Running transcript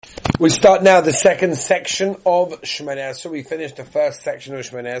We start now the second section of Shemonei. We finished the first section of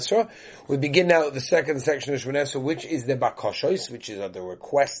Shemonei. We begin now the second section of Shemonei, which is the bakoshos, which are the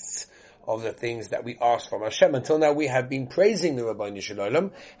requests of the things that we ask from Hashem. Until now we have been praising the Rabbeinu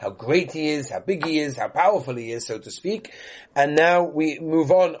Shalom, how great He is, how big He is, how powerful He is, so to speak. And now we move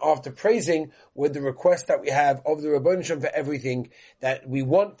on after praising with the request that we have of the Rabbeinu Shalom for everything that we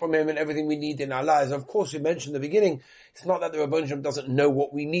want from Him and everything we need in our lives. And of course, we mentioned in the beginning, it's not that the Rabbeinu Shalom doesn't know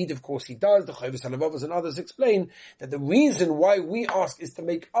what we need. Of course He does. The Chovos HaLevavos and others explain that the reason why we ask is to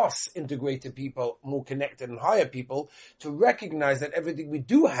make us integrated people, more connected and higher people, to recognize that everything we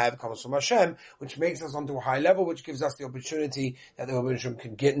do have comes from Hashem, which makes us onto a high level, which gives us the opportunity that the Rabbeinu Shalom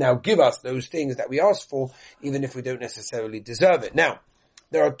can give us those things that we ask for, even if we don't necessarily deserve it. Now,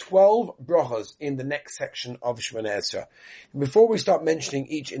 there are 12 brachas in the next section of Shemonei Esrei. Before we start mentioning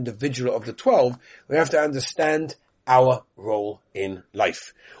each individual of the 12, we have to understand our role in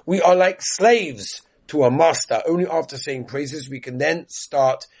life. We are like slaves to a master. Only after saying praises we can then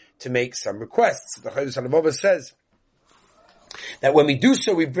start to make some requests. The Chovos HaLevavos says that when we do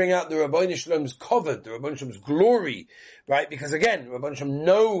so, we bring out the Rabbeinu Shalom's covered, the Rabbeinu Shalom's glory, right? Because again, Rabbeinu Shalom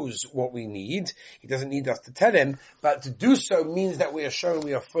knows what we need. He doesn't need us to tell Him, but to do so means that we are showing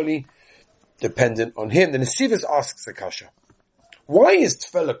we are fully dependent on Him. The Nesivos asks the kasha, why is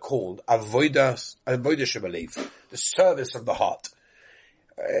Tefillah called Avodah Shebelev, the service of the heart?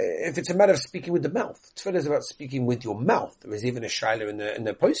 If it's a matter of speaking with the mouth, Tefillah is about speaking with your mouth. There is even a shaila in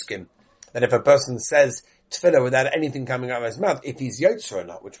the poskim that if a person says Tefillah without anything coming out of his mouth, if he's Yotzer or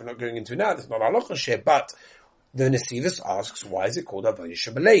not, which we're not going into now, that's not halacha share, but the Nesivos asks, why is it called Avodah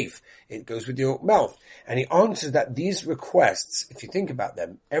Shebelev? It goes with your mouth. And he answers that these requests, if you think about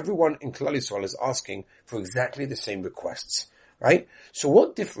them, everyone in Klal Yisrael is asking for exactly the same requests. Right? So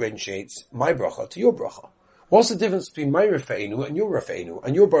what differentiates my bracha to your bracha? What's the difference between my Rafa'enu and your Rafa'enu,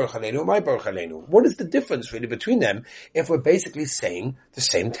 and your Baruch Aleinu and my Baruch Aleinu? What is the difference really between them if we're basically saying the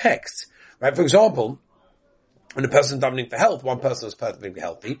same text? Right? For example, when a person is davening for health, one person is perfectly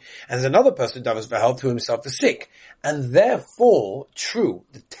healthy, and there's another person who davens for health who himself is sick. And therefore, true,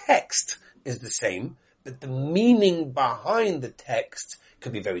 the text is the same, but the meaning behind the text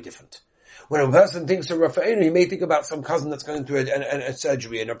could be very different. When a person thinks of Rafa'enu, he may think about some cousin that's going through a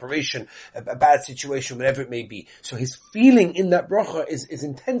surgery, an operation, a bad situation, whatever it may be. So his feeling in that bracha is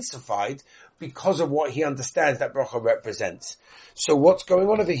intensified because of what he understands that bracha represents. So what's going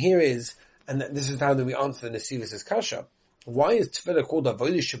on over here is, and this is how we answer the Nesivos' kasha, why is Tefillah called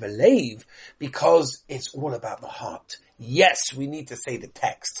Avodah Shebelev? Because it's all about the heart. Yes, we need to say the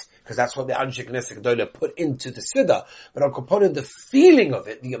text, because that's what the Anshe Knesset Gedolah put into the Siddur. But on component, the feeling of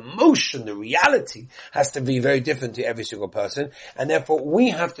it, the emotion, the reality has to be very different to every single person. And therefore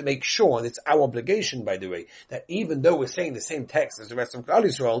we have to make sure, and it's our obligation, by the way, that even though we're saying the same text as the rest of Klal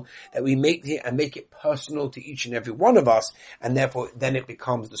Yisrael, that we make it personal to each and every one of us, and therefore then it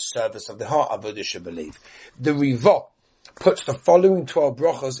becomes the service of the heart, Avodah Shebelev. The Rivah puts the following 12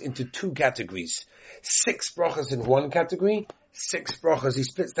 brachas into two categories. 6 brachas in one category, 6 brachas, he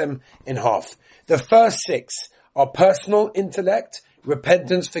splits them in half. The first 6 are personal intellect,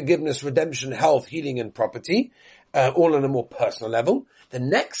 repentance, forgiveness, redemption, health, healing and property, all on a more personal level. The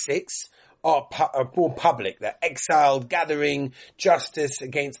next 6 are more public. They're exiled, gathering, justice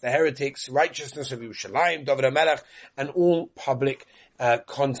against the heretics, righteousness of Yerushalayim, David HaMelech, and all public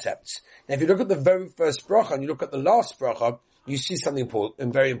concepts. Now if you look at the very first bracha and you look at the last bracha, you see something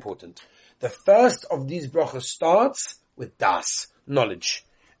important, very important. The first of these brachas starts with das, knowledge.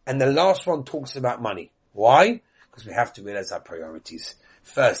 And the last one talks about money. Why? Because we have to realize our priorities.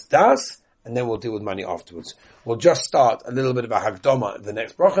 First das, and then we'll deal with money afterwards. We'll just start a little bit of a Hagdama of the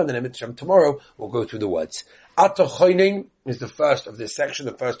next bracha, and then tomorrow we'll go through the words. Atochoinin is the first of this section,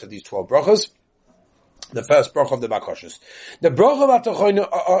 the first of these 12 brachas. The first bracha of the Bakoshos. The bracha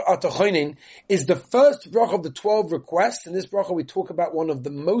of Atochoinin is the first bracha of the 12 requests. In this bracha we talk about one of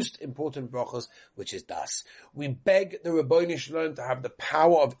the most important brachas, which is das. We beg the Rabbeinu Shalom to have the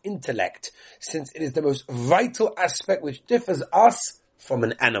power of intellect, since it is the most vital aspect which differs us from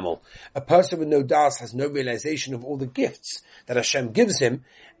an animal. A person with no das has no realization of all the gifts that Hashem gives him,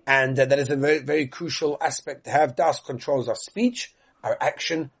 and that is a very, very crucial aspect to have. Das controls our speech, our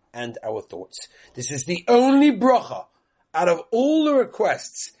action, and our thoughts. This is the only bracha out of all the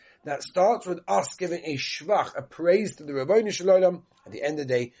requests that starts with us giving a shvach, a praise to the Rabbeinu Shalom. At the end of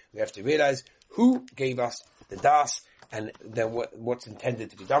the day, we have to realize who gave us the das, and then what's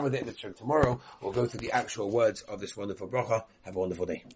intended to be done with it. Tomorrow we'll go through the actual words of this wonderful bracha. Have a wonderful day.